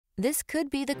This could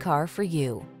be the car for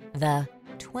you. The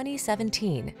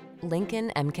 2017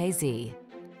 Lincoln MKZ.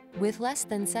 With less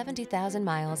than 70,000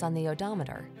 miles on the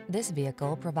odometer, this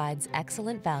vehicle provides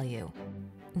excellent value.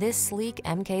 This sleek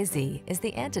MKZ is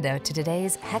the antidote to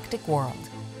today's hectic world.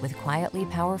 With quietly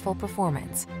powerful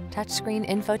performance, touchscreen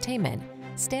infotainment,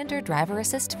 standard driver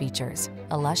assist features,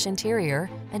 a lush interior,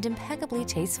 and impeccably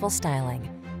tasteful styling,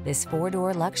 this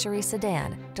four-door luxury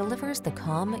sedan delivers the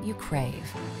calm you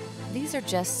crave. These are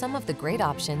just some of the great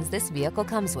options this vehicle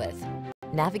comes with: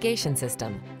 navigation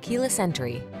system, keyless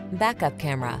entry, backup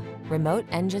camera, remote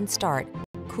engine start,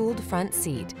 cooled front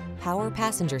seat, power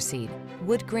passenger seat,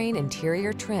 wood grain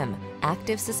interior trim,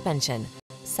 active suspension,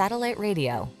 satellite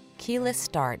radio, keyless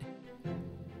start.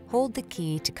 Hold the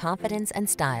key to confidence and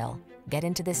style. Get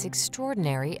into this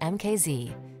extraordinary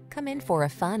MKZ. Come in for a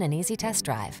fun and easy test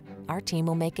drive. Our team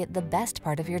will make it the best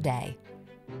part of your day.